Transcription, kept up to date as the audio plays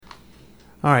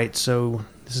All right, so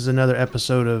this is another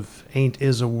episode of Ain't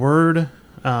Is a Word.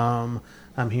 I'm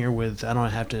here with, I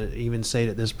don't have to even say it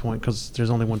at this point because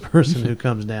there's only one person who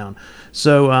comes down.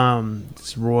 So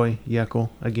it's Roy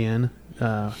Yeckel again.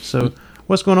 So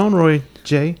what's going on, Roy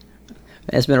J?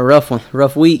 It's been a rough one,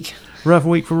 rough week. Rough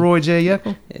week for Roy J.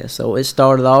 Yeckel? Yeah, so it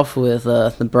started off with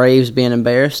the Braves being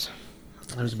embarrassed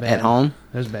That was bad. at home.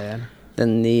 That was bad.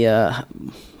 Then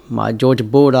my Georgia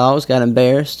Bulldogs got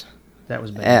embarrassed That was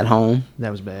bad. at home.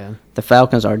 That was bad. The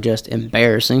Falcons are just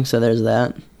embarrassing, so there's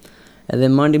that. And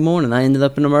then Monday morning, I ended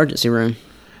up in the emergency room.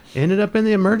 Ended up in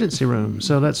the emergency room.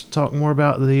 So let's talk more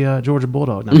about the Georgia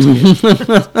Bulldog. No, I'm just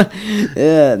kidding.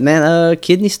 Yeah, man,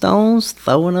 kidney stones,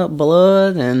 throwing up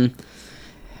blood, and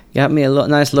got me a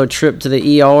nice little trip to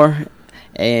the ER,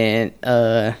 and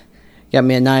got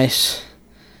me a nice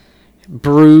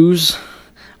bruise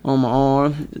on my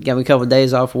arm. Got me a couple of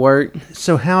days off work.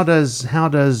 So how old are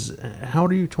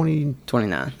you?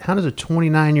 29. How does a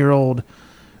 29-year-old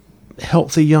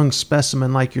healthy young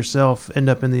specimen like yourself end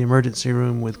up in the emergency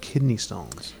room with kidney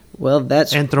stones Well,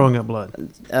 that's and throwing up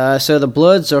blood? so the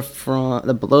blood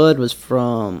was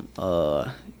from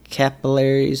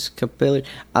capillaries,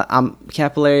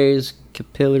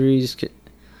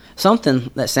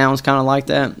 something that sounds kind of like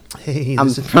that. Hey,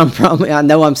 I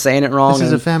know I'm saying it wrong. this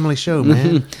is a family show,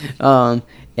 man. And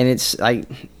it's like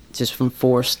just from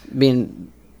forced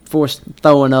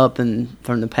throwing up and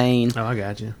from the pain. Oh, I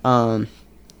got you.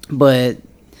 But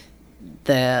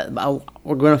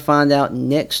we're going to find out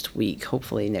next week.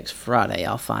 Hopefully next Friday,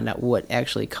 I'll find out what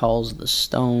actually caused the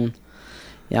stone.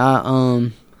 Yeah,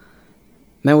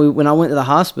 man, when I went to the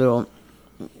hospital,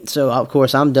 so of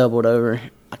course I'm doubled over.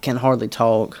 I can hardly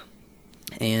talk,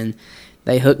 and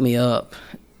they hooked me up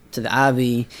to the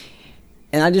IV.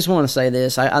 And I just want to say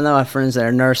this: I know I have friends that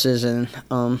are nurses, and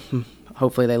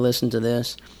hopefully they listen to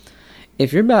this.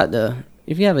 If you have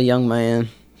a young man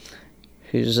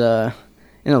who's in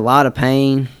a lot of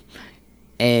pain,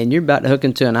 and you're about to hook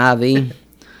him to an IV,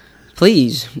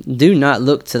 please do not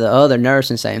look to the other nurse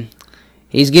and say,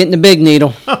 "He's getting the big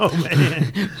needle." Oh,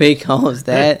 man. Because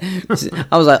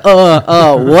I was like,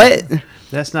 what?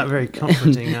 That's not very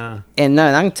comforting. And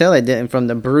no, I can tell they didn't from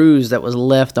the bruise that was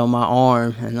left on my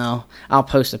arm, and I'll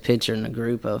post a picture in the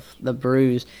group of the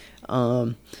bruise.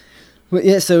 But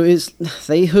yeah, so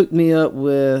they hooked me up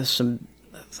with some.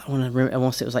 I want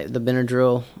to say it was like the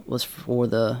Benadryl was for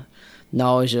the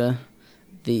nausea,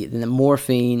 the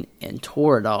morphine and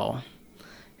Toradol,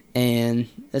 and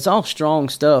it's all strong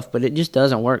stuff, but it just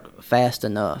doesn't work fast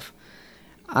enough.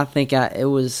 I think it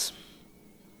was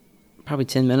probably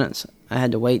 10 minutes. I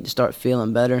had to wait to start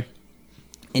feeling better,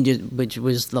 which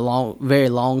was the very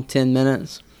long 10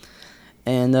 minutes,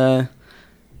 and then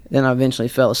I eventually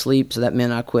fell asleep. So that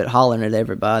meant I quit hollering at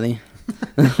everybody.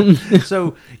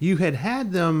 So you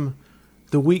had them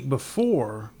the week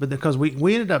before, but because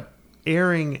we ended up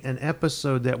airing an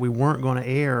episode that we weren't going to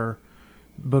air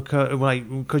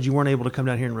because you weren't able to come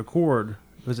down here and record.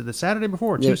 Was it the Saturday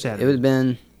before or two Saturdays? It would have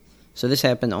been. So this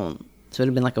happened so it would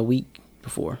have been like a week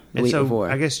before. Before.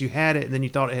 I guess you had it and then you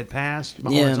thought it had passed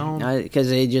on its own? Yeah,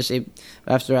 because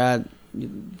after I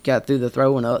got through the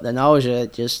throwing up, the nausea,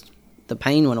 the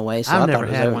pain went away. So I've I never thought it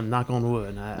was had over. one, knock on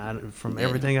wood. From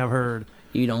everything I've heard.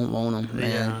 You don't want them,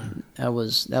 man. Yeah.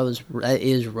 That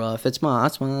is rough. That's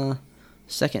my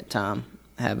second time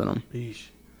having them. Eesh.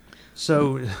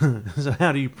 So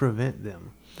how do you prevent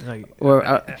them? Do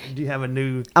you have a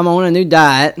new? I'm on a new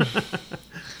diet.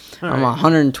 I'm right.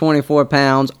 124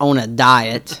 pounds on a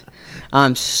diet.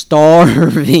 I'm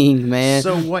starving, man.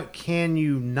 So what can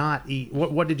you not eat?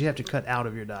 What did you have to cut out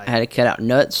of your diet? I had to cut out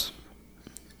nuts.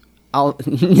 All right.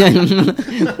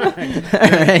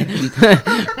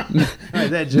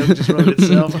 That joke just wrote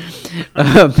itself.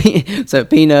 So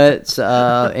peanuts,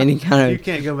 any kind of. You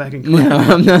can't go back and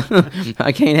No,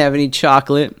 I can't have any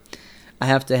chocolate. I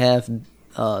have to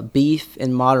have beef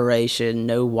in moderation.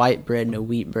 No white bread, no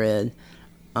wheat bread.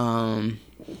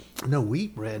 No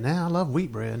wheat bread. Now I love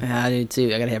wheat bread. I do too.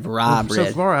 I gotta have rye bread.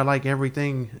 So far, I like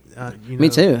everything. Me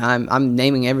too. I'm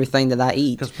naming everything that I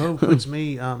eat. Because Poe puts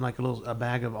me like a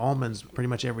bag of almonds pretty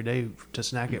much every day to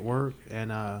snack at work,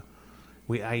 and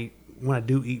when I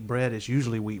do eat bread, it's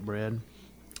usually wheat bread.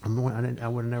 I would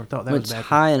have never thought that was It's bad.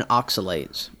 high in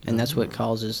oxalates, and that's what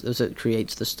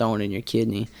creates the stone in your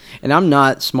kidney. And I'm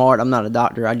not smart. I'm not a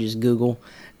doctor. I just Google,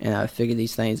 and I figure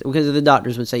these things because the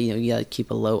doctors would say you got to keep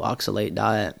a low oxalate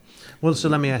diet. Well, so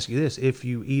let me ask you this: if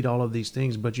you eat all of these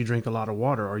things, but you drink a lot of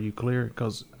water, are you clear?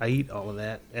 Because I eat all of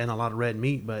that and a lot of red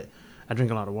meat, but I drink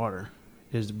a lot of water.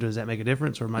 Does that make a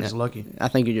difference, or am I just lucky? I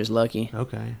think you're just lucky.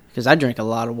 Okay. Because I drink a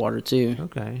lot of water too.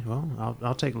 Okay. Well,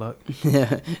 I'll take luck.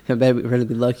 Yeah, I better really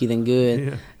be lucky than good.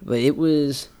 Yeah. But it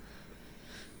was.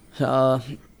 I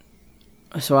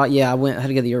had to go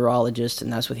to the urologist,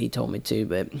 and that's what he told me too.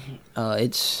 But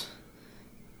it's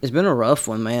been a rough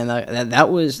one, man.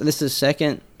 This is the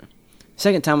second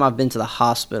time I've been to the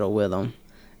hospital with him,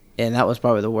 and that was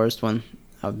probably the worst one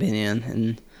I've been in.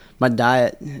 And my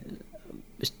diet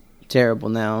is terrible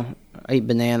now. I eat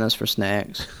bananas for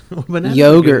snacks,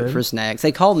 yogurt for snacks.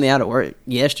 They called me out at work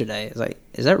yesterday. It's like,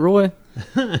 is that Roy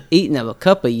eating a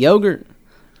cup of yogurt?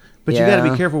 But you got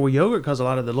to be careful with yogurt because a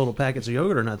lot of the little packets of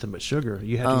yogurt are nothing but sugar.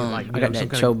 You have to I got that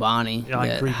Chobani,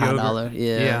 like Greek high yogurt. dollar.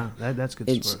 Yeah, that's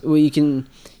good. Well, you can.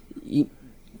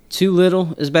 Too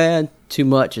little is bad. Too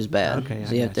much is bad. Okay,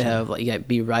 so you have to have you got to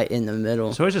be right in the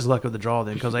middle. So it's just luck of the draw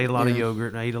then, because I ate a lot of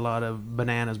yogurt and I eat a lot of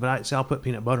bananas. But I'll put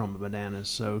peanut butter on my bananas.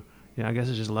 So yeah, I guess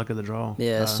it's just luck of the draw.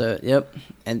 Yeah. Yep.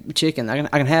 And chicken, I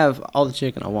can have all the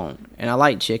chicken I want, and I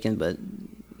like chicken, but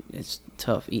it's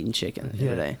tough eating chicken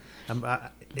every day.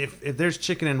 If there's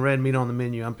chicken and red meat on the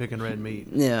menu, I'm picking red meat.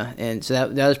 Yeah, and so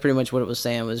that was pretty much what it was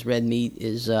saying, was red meat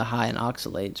is high in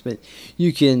oxalates, but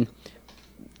you can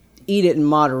eat it in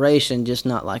moderation, just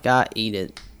not like I eat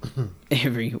it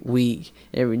every week,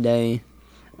 every day.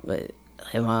 But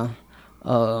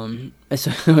it's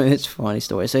a funny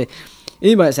story. So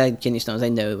anybody that's had kidney stones, they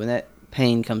know when that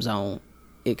pain comes on,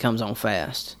 it comes on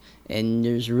fast, and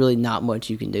there's really not much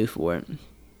you can do for it.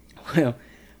 Well,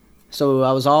 so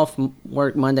I was off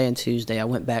work Monday and Tuesday. I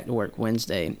went back to work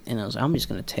Wednesday, and I was like, I'm just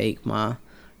going to take my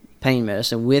pain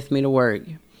medicine with me to work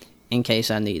in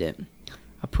case I need it.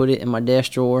 I put it in my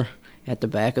desk drawer at the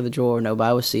back of the drawer.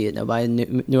 Nobody would see it. Nobody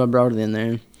knew I brought it in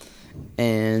there.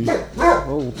 And,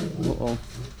 uh-oh.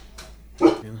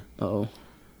 All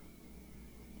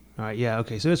right, yeah,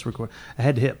 okay, so it's recording. I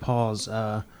had to hit pause.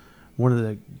 One of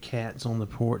the cats on the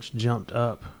porch jumped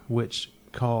up, which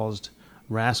caused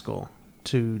Rascal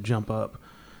to jump up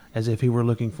as if he were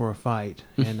looking for a fight.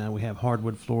 And we have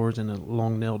hardwood floors and a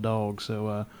long-nailed dog.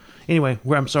 So anyway,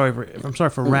 I'm sorry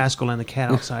for Rascal and the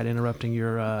cat outside interrupting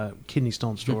your kidney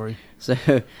stone story. So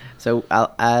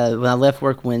I when I left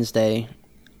work Wednesday,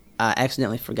 I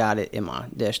accidentally forgot it in my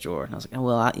desk drawer. And I was like, oh,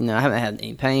 well, I haven't had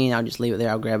any pain. I'll just leave it there.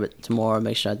 I'll grab it tomorrow,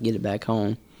 make sure I get it back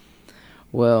home.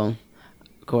 Well,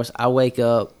 of course, I wake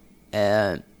up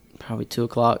at probably 2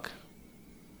 o'clock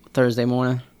Thursday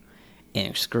morning in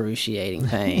excruciating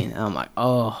pain. I'm like,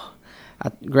 oh.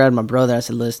 I grabbed my brother. I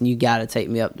said, listen, you got to take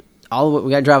me up.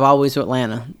 We got to drive all the way to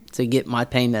Atlanta to get my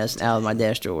pain medicine out of my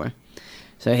desk drawer.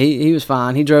 So he was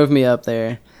fine. He drove me up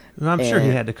there. I'm sure he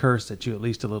had to curse at you at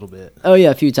least a little bit. Oh, yeah,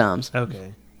 a few times.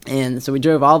 Okay. And so we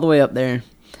drove all the way up there.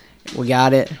 We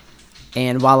got it.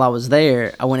 And while I was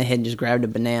there, I went ahead and just grabbed a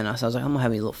banana. So I was like, I'm going to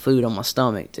have a little food on my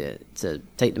stomach to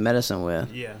take the medicine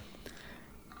with. Yeah.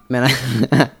 Man,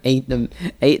 I ate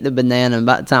the banana, and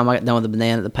by the time I got done with the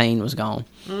banana, the pain was gone.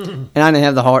 And I didn't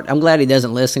have the heart. I'm glad he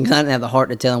doesn't listen, because I didn't have the heart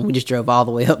to tell him we just drove all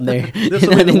the way up there. This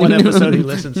will be the one episode he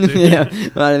listens to. Yeah,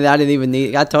 I didn't even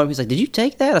need it. I told him, he's like, did you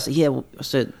take that? I said, yeah. I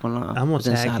said, when I'm going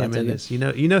to tag him in this. You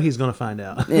know he's going to find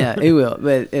out. Yeah, he will,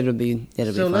 but it'll be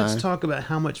fine. So let's talk about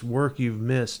how much work you've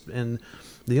missed. And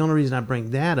the only reason I bring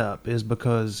that up is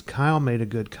because Kyle made a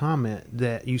good comment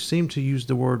that you seem to use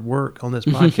the word work on this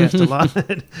podcast a lot.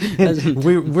 And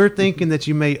we're thinking that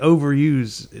you may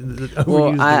overuse the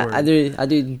word. I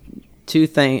do two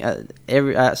things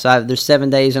so there's 7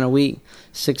 days in a week.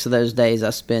 6 of those days I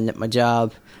spend at my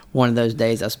job. One of those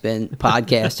days I spend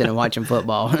podcasting and watching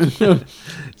football.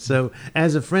 So,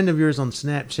 as a friend of yours on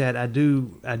Snapchat, I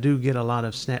do get a lot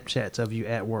of Snapchats of you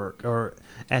at work or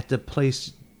at the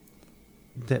place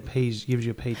that gives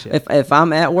you a paycheck. If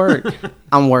I'm at work,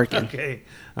 I'm working. Okay.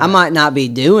 I might not be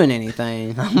doing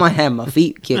anything. I might have my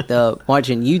feet kicked up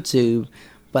watching YouTube,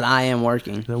 but I am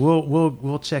working. So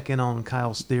we'll check in on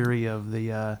Kyle's theory of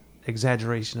the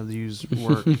exaggeration of the use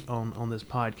work on this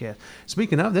podcast.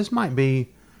 Speaking of, this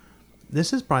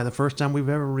is probably the first time we've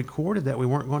ever recorded that we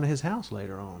weren't going to his house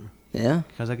later on. Yeah.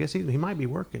 Because I guess he might be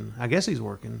working. I guess he's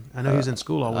working. I know he's in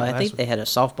school all week. I think they had a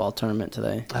softball tournament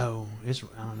today. Oh, I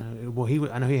don't know. Well,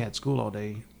 I know he had school all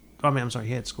day. I'm sorry,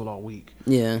 he had school all week.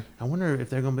 Yeah. I wonder if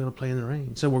they're going to be able to play in the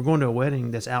rain. So we're going to a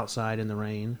wedding that's outside in the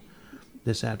rain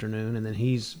this afternoon, and then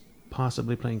he's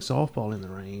possibly playing softball in the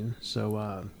rain.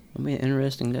 So it'll be an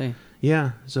interesting day.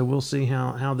 Yeah. So we'll see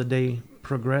how the day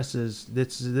progresses.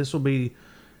 This will be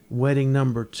wedding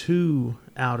number 2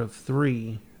 out of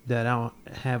 3 that I'll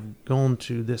have gone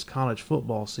to this college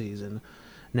football season.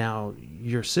 Now,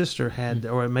 your sister had,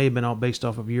 or it may have been all based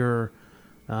off of your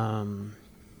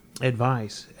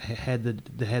advice had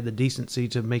the decency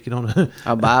to make it on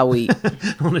A bye week.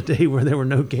 on a day where there were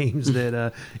no games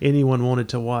that anyone wanted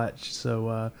to watch.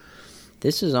 So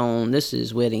This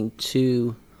is wedding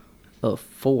 2 of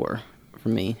 4 for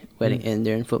me, and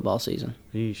during football season.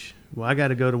 yeesh. Well, I got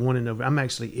to go to one in November. I'm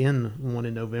actually in one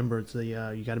in November. It's the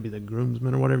you got to be the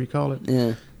groomsman or whatever you call it.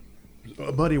 Yeah.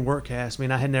 A buddy at work asked me,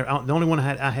 and I had never. The only one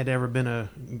I had ever been a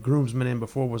groomsman in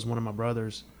before was one of my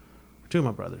brothers, 2 of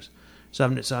my brothers. So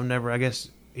I've never. I guess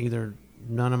either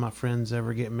none of my friends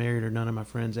ever get married, or none of my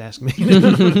friends ask me. I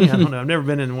don't know. I've never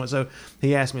been in one. So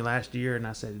he asked me last year, and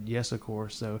I said yes, of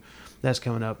course. So that's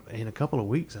coming up in a couple of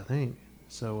weeks, I think.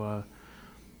 So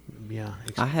yeah,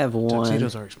 I have one.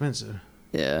 Tuxedos are expensive.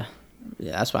 Yeah.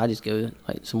 Yeah, that's why I just go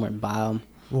like somewhere and buy them.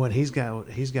 Well, he's got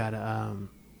we got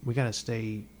to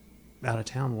stay out of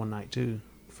town one night too.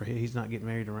 He's not getting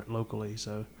married locally,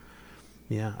 so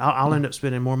yeah, I'll end up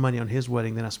spending more money on his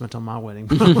wedding than I spent on my wedding.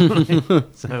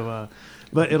 So,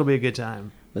 but it'll be a good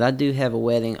time. But I do have a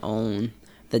wedding on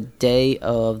the day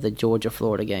of the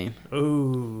Georgia-Florida game.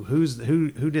 Ooh,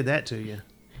 who did that to you?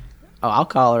 Oh, I'll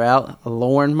call her out.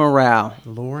 Lauren Morale.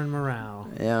 Lauren Morale.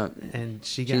 Yeah. And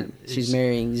she's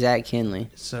marrying Zach Kinley.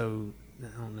 So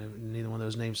I don't know. Neither one of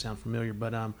those names sound familiar,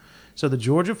 but so the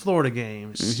Georgia-Florida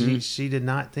game, she did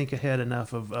not think ahead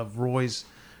enough of Roy's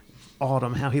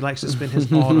autumn, how he likes to spend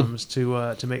his autumns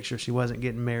to make sure she wasn't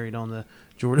getting married on the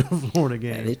Georgia-Florida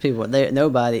game. Yeah, these people,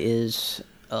 nobody is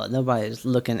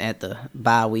looking at the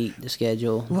bye week, the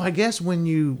schedule. Well, I guess when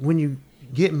you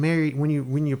get married, when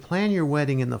you plan your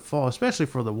wedding in the fall, especially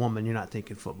for the woman, you're not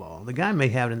thinking football. The guy may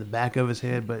have it in the back of his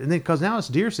head, but because now it's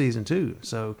deer season too.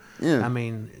 So yeah. I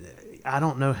mean, I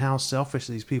don't know how selfish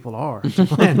these people are to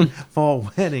plan fall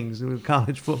weddings with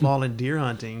college football and deer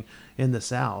hunting in the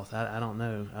South. I don't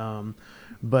know,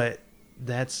 but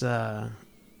that's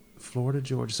Florida,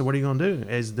 Georgia. So what are you gonna do?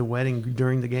 Is the wedding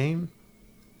during the game?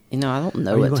 I don't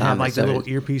know Are you what gonna time have like it's the little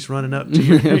earpiece running up to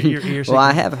your ear? Well,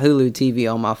 I have Hulu TV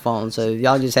on my phone, so if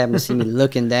y'all just happen to see me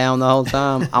looking down the whole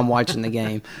time, I'm watching the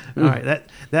game. All right,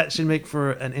 that should make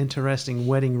for an interesting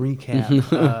wedding recap.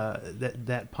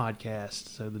 that podcast.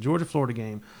 So the Georgia-Florida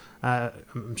game.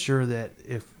 I'm sure that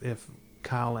if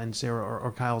Kyle and Sarah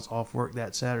or Kyle's off work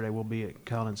that Saturday, we'll be at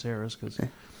Kyle and Sarah's because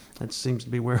that seems to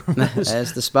be where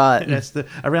that's the spot. That's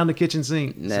around the kitchen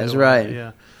sink. That's right.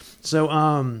 Yeah.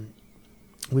 So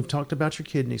we've talked about your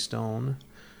kidney stone.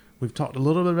 We've talked a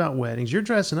little bit about weddings. You're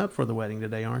dressing up for the wedding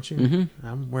today, aren't you? Mm-hmm.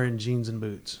 I'm wearing jeans and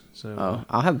boots. So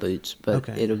I'll have boots, but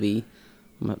okay. It'll be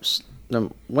what are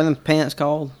the pants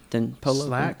called? Then polo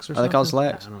slacks or are something? they called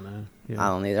slacks? I don't know. Yeah. I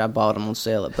don't either. I bought them on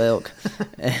sale at Belk.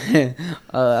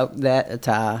 That a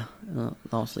tie,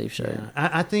 long sleeve shirt. Yeah.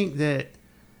 I think that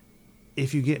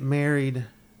if you get married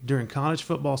during college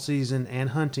football season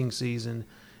and hunting season,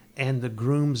 and the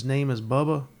groom's name is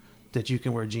Bubba, that you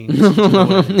can wear jeans. To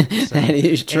the wedding. So, that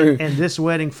is true. And this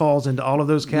wedding falls into all of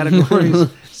those categories.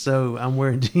 So I'm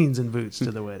wearing jeans and boots to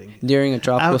the wedding. During a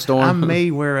tropical storm. I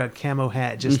may wear a camo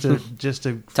hat just to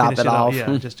top it off.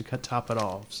 Yeah, just to top it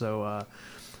off. So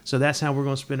so that's how we're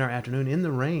going to spend our afternoon in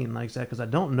the rain like that, because I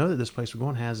don't know that this place we're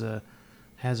going has a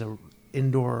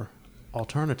indoor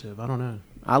alternative. I don't know.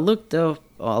 I looked them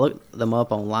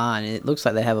up online, and it looks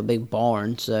like they have a big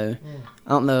barn. So I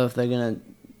don't know if they're gonna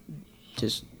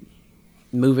just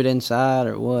move it inside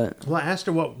or what. Well, I asked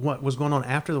her what was going on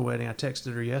after the wedding. I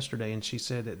texted her yesterday, and she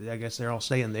said that I guess they're all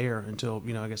staying there until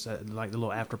I guess like the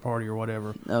little after party or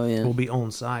whatever. Oh yeah, will be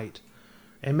on site,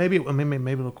 and maybe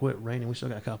it'll quit raining. We still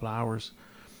got a couple of hours,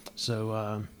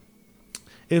 so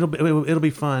it'll be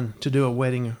fun to do a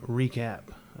wedding recap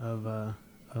of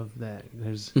that.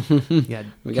 There's we got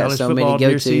college so football, many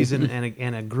deer go-to. season,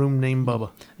 and a groom named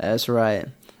Bubba. That's right.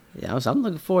 Yeah, I'm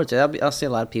looking forward to it. I'll see a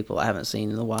lot of people I haven't seen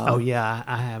in a while. Oh yeah,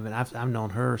 I haven't. I've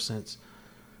known her since.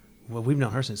 Well, we've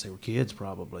known her since they were kids,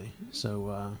 probably.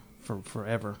 So for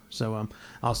forever. So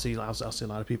I'll see a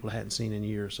lot of people I hadn't seen in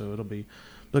years. So it'll be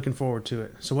looking forward to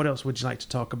it. So what else would you like to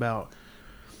talk about?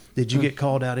 Did you get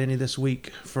called out any this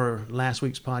week for last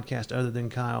week's podcast, other than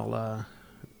Kyle?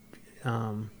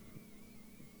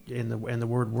 In the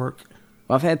word work.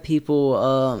 Well, I've had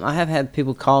people. I have had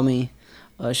people call me.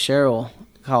 Cheryl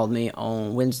called me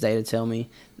on Wednesday to tell me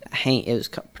Hain. It was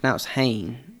pronounced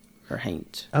Hain or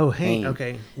Haint. Oh, Haint.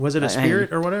 Okay. Was it a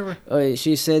spirit or whatever?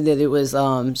 She said that it was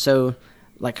so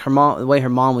like her mom. The way her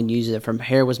mom would use it, if her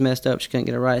hair was messed up, she couldn't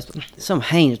get it right. Some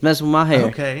Hain is messing with my hair.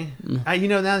 Okay.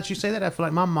 Now that you say that, I feel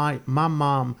like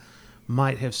my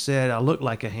might have said I look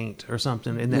like a Haint or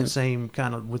something in that same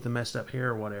kind of with the messed up hair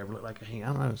or whatever, look like a Haint. I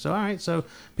don't know. So all right, so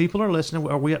people are listening.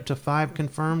 Are we up to 5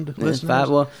 confirmed listeners? 5,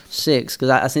 well, 6, because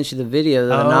I sent you the video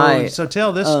the other night. So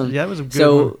tell this. Yeah, that was a good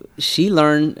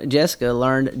one. So Jessica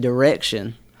learned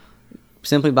direction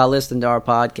simply by listening to our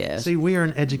podcast. See, we are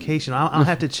in education. I'll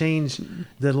have to change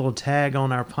the little tag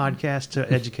on our podcast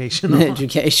to educational.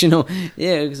 Educational,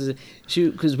 yeah,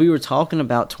 because we were talking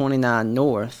about 29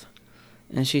 North.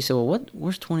 And she said, well,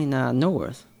 where's 29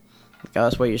 North? Like, oh,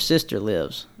 that's where your sister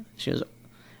lives. She was,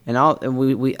 and I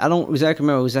don't exactly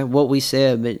remember what we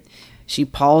said, but she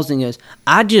paused and goes,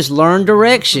 I just learned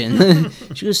direction.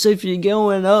 She goes, so if you're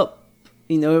going up,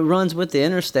 it runs with the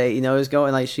interstate, it's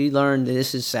going, like, she learned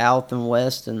this is south and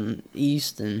west and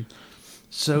east. And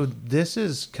so this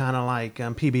is kind of like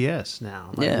PBS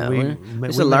now. Like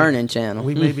it's a learning channel.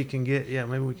 We maybe can get,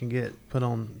 maybe we can get put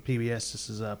on PBS. This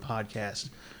is a podcast.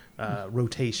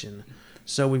 Rotation.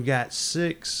 So we've got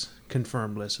 6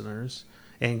 confirmed listeners,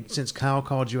 and since Kyle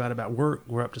called you out about work,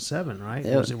 we're up to 7, right?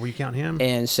 Yep. Were you counting him?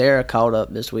 And Sarah called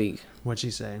up this week. What'd she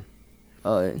say?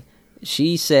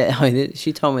 She said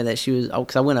she told me that she was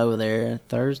because I went over there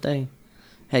Thursday.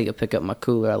 I had to go pick up my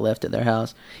cooler I left at their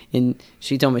house, and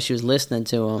she told me she was listening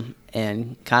to him,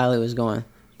 and Kylie was going,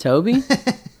 Toby,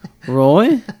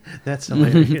 Roy. That's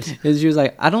hilarious. And she was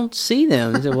like, I don't see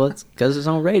them. I said, well, it's because it's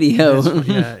on radio.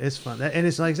 Yeah, it's fun. And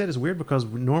it's like I said, it's weird because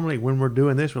normally when we're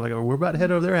doing this, we're like, oh, we're about to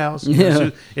head over their house. Yeah.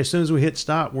 As soon as we hit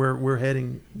stop, we're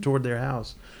heading toward their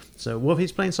house. So, well, if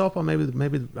he's playing softball,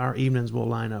 maybe our evenings will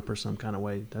line up or some kind of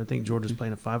way. I think Georgia's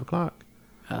playing at 5 o'clock.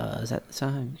 Is that the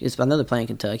time? I know they're playing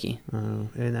Kentucky.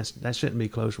 And that shouldn't be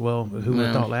close. Well, who would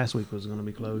have thought last week was going to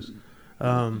be close?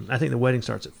 I think the wedding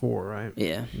starts at 4, right?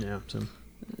 Yeah. Yeah. So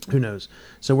who knows?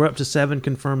 So we're up to 7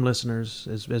 confirmed listeners,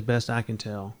 as best I can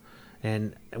tell,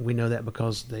 and we know that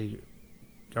because they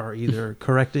are either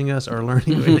correcting us or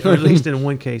learning, or at least in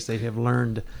one case, they have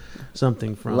learned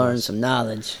something from us. Some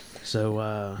knowledge.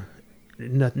 So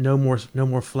no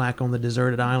more flack on the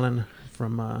deserted island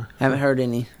from. Haven't heard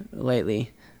any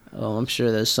lately. Oh, I'm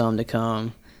sure there's some to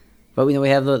come. But we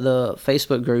have the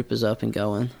Facebook group is up and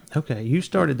going. Okay, you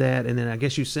started that, and then I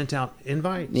guess you sent out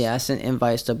invites. Yeah, I sent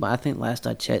invites to. I think last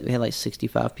I checked, we had like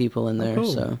 65 people in there. Cool.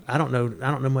 So I don't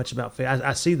know much about Facebook.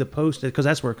 I see the post because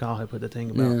that's where Kyle had put the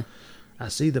thing about. Yeah. I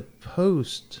see the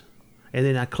post, and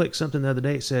then I clicked something the other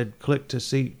day. It said click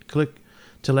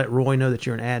to let Roy know that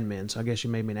you're an admin. So I guess you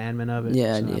made me an admin of it.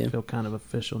 Yeah, so I did. I feel kind of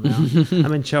official now.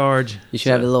 I'm in charge. You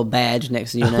should have a little badge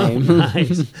next to your name.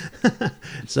 Nice.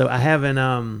 So I haven't.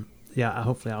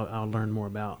 Hopefully I'll learn more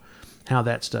about how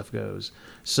that stuff goes.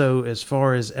 So as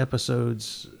far as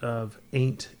episodes of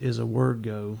Ain't Is a Word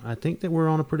go, I think that we're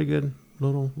on a pretty good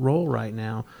little roll right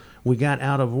now. We got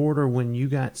out of order when you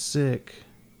got sick.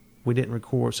 We didn't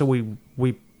record. So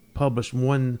we published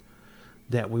one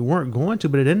that we weren't going to,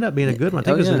 but it ended up being a good one. I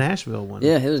think it was a Nashville one.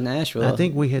 Yeah, it was Nashville. I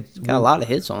think we got a lot of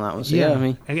hits on that one. So yeah, I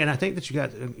mean, and I think that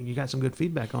you got some good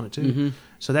feedback on it too. Mm-hmm.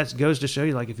 So that goes to show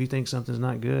you, like, if you think something's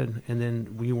not good, and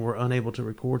then we were unable to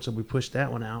record, so we pushed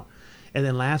that one out. And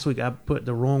then last week I put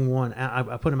the wrong one.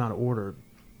 I put them out of order.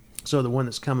 So the one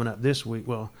that's coming up this week,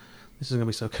 well, this is gonna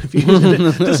be so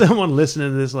confusing to someone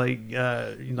listening to this, like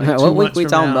 2 what week months we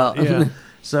from talking now. about? Yeah.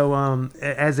 So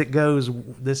as it goes,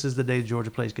 this is the day Georgia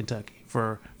plays Kentucky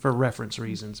for reference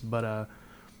reasons. But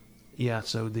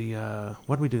so the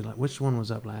what did we do? Which one was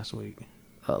up last week?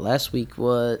 Last week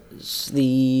was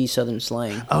the Southern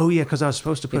Slang. Oh yeah, because I was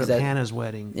supposed to put up Exactly. Hannah's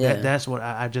wedding. Yeah. That's what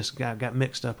I just got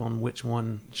mixed up on which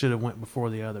one should have went before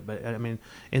the other. But I mean,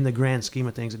 in the grand scheme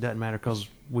of things, it doesn't matter because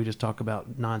we just talk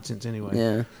about nonsense anyway.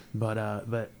 Yeah.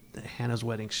 But Hannah's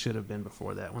wedding should have been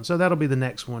before that one, so that'll be the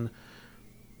next one.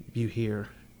 You hear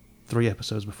 3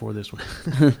 episodes before this one.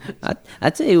 I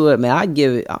tell you what, man, I'll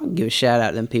give a shout out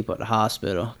to them people at the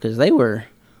hospital because they were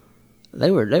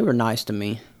nice to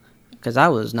me because I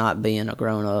was not being a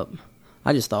grown up.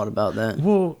 I just thought about that.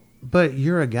 Well, but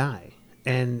you're a guy,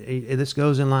 and this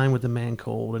goes in line with the man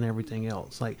cold and everything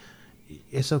else. Like,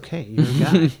 it's okay. You're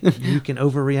a guy. You can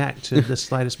overreact to the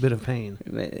slightest bit of pain.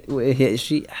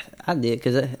 I did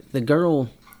because the girl,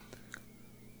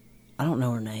 I don't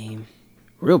know her name.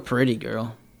 Real pretty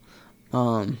girl.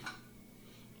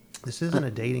 This isn't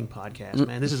a dating podcast,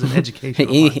 man. This is an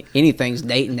educational one. Anything's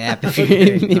dating app if you're,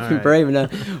 Okay, if you're right. brave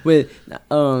enough. Well,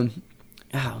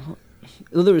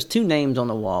 there was 2 names on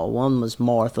the wall. One was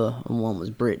Martha and one was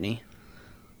Brittany.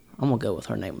 I'm gonna go with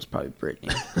her name was probably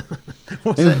Brittany.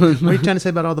 What are you trying to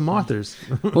say about all the Marthas?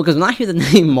 Well, because when I hear the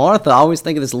name Martha, I always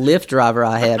think of this Lyft driver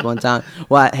I had one time.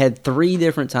 Well, I had 3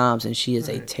 different times, and she is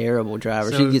a terrible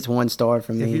driver. So she gets 1 star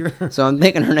from me. So I'm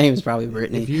thinking her name is probably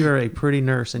Brittany. If you are a pretty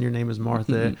nurse and your name is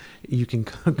Martha, you can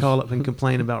call up and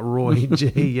complain about Roy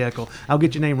J. Yeckel. I'll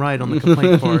get your name right on the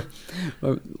complaint part.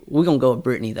 We're going to go with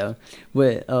Brittany, though.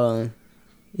 But,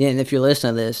 yeah, and if you're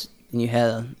listening to this and you had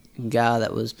a guy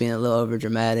that was being a little over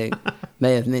dramatic,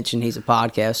 may have mentioned he's a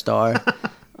podcast star,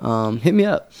 hit me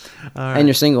up. Right. And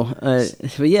you're single.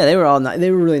 But yeah, they were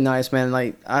they were really nice, man.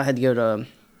 Like, I had to go to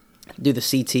do the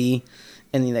CT,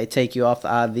 and then they take you off the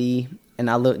IV, and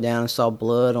I looked down and saw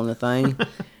blood on the thing,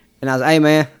 and I was, hey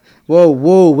man,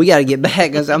 whoa, we got to get back. He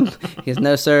goes,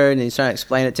 no sir, and he's trying to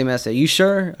explain it to me. I said, you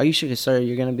sure? Are you sure? Sir,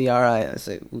 you're gonna be all right. I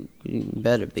said, you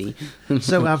better be.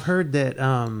 So I've heard that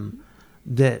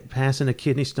that passing a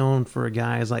kidney stone for a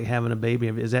guy is like having a baby.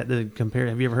 Is that the compare?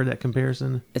 Have you ever heard that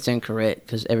comparison? It's incorrect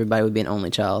because everybody would be an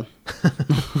only child.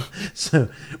 So,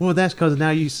 well, that's because now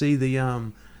you see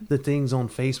the things on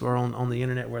Facebook or on the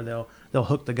internet where they'll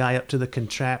hook the guy up to the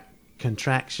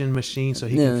contraction machine so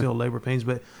he can feel labor pains.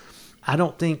 But I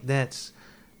don't think that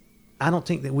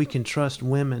we can trust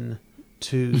women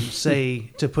to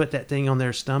to put that thing on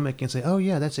their stomach and say, oh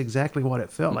yeah, that's exactly what it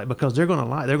felt like, because they're going to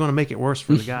lie. They're going to make it worse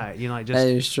for the guy. Like just, that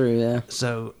is true. Yeah.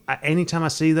 So anytime I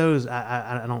see those,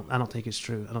 I don't think it's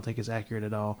true. I don't think it's accurate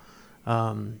at all.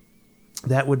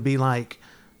 That would be like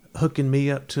hooking me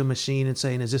up to a machine and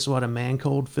saying, is this what a man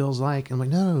cold feels like? I'm like,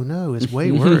 no, it's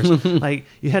way worse. Like,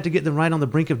 you have to get them right on the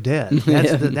brink of death.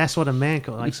 That's what a man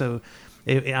cold, like, so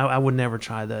I would never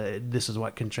try this is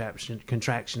what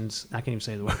contractions, I can't even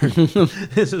say the word.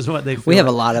 This is what they feel. We have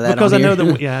a lot of that because on I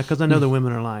know here. because I know the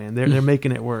women are lying. They're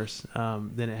making it worse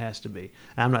than it has to be.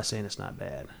 I'm not saying it's not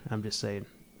bad. I'm just saying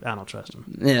I don't trust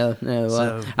them. Yeah, no.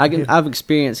 So, I've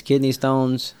experienced kidney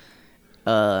stones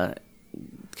a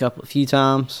few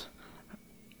times.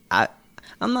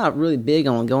 I'm not really big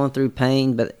on going through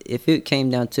pain, but if it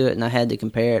came down to it and I had to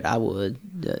compare it, I would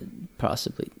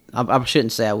possibly. I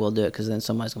shouldn't say I will do it, because then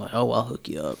somebody's going to be like, oh, I'll hook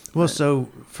you up. Well, so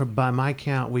by my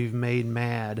count, we've made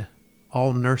mad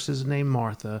all nurses named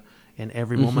Martha and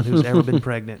every woman who's ever been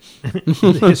pregnant in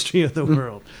the history of the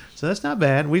world. So that's not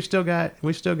bad. We've still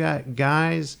got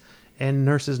guys and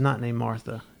nurses not named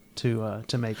Martha to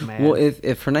make mad. Well,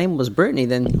 if her name was Brittany,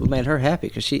 then we made her happy,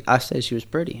 because I said she was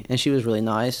pretty and she was really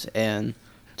nice and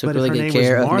took really good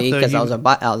care of me because I was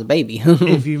a baby.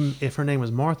 if her name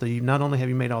was Martha, you not only have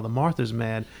you made all the Marthas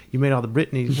mad, you made all the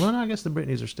Brittnys. Well, I guess the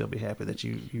Brittnys will still be happy that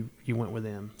you went with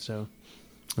them. So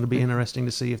it'll be interesting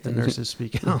to see if the nurses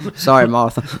speak out. Sorry,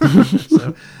 Martha.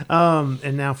 So,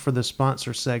 and now for the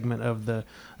sponsor segment of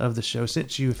the show.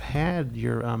 Since you've had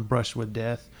your brush with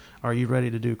death, are you ready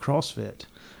to do CrossFit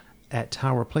at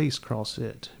Tower Place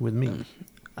CrossFit with me?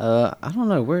 I don't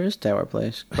know. Where is Tower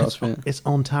Place CrossFit? It's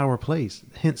on Tower Place,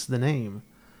 hence the name.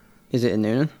 Is it in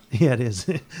Noonan? Yeah, it is.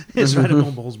 It's right up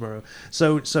on Bullsboro.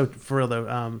 So for real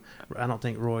though, I don't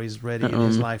think Roy's ready in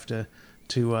his life to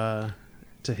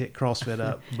hit CrossFit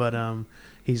up, but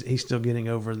he's still getting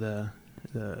over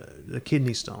the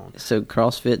kidney stone. So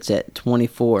CrossFit's at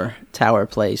 24 Tower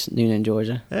Place, Noonan,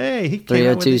 Georgia. Hey, he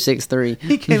 30263.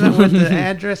 He came up with the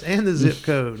address and the zip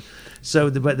code.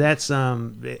 So, but that's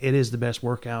it is the best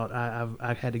workout.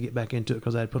 I had to get back into it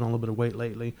because I had put on a little bit of weight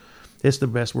lately. It's the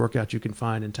best workout you can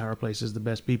find in Tower Place. Is the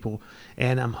best people,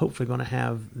 and I'm hopefully going to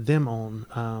have them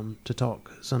on to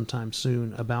talk sometime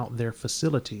soon about their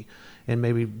facility, and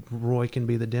maybe Roy can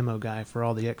be the demo guy for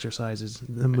all the exercises,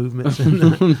 the movements, and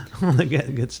all the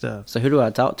good stuff. So who do I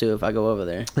talk to if I go over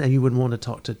there? And you would want to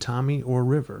talk to Tommy or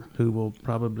River, who will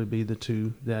probably be the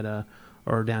two that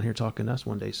are down here talking to us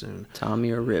one day soon. Tommy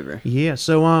or River. Yeah.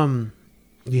 So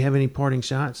do you have any parting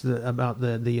shots about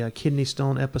the kidney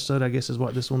stone episode? I guess is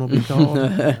what this one will be called.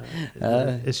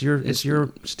 It's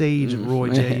your stage, Roy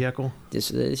J. Yeckel.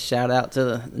 Just a shout out to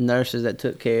the nurses that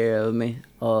took care of me.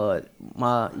 My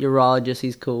urologist,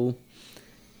 he's cool.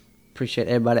 Appreciate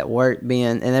everybody at work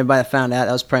and everybody that found out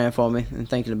that was praying for me and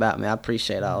thinking about me. I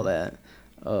appreciate all that,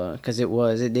 because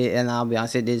it did, and I'll be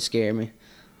honest, it did scare me.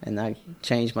 And I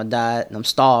changed my diet, and I'm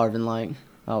starving like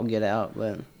I'll get out.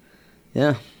 But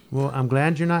yeah. Well, I'm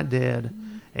glad you're not dead,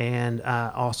 and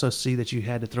I also see that you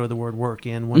had to throw the word work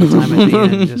in one time at the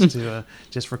end,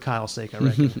 just for Kyle's sake, I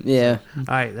reckon. Yeah. So, all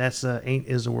right, that's ain't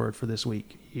is a word for this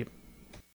week. Yep.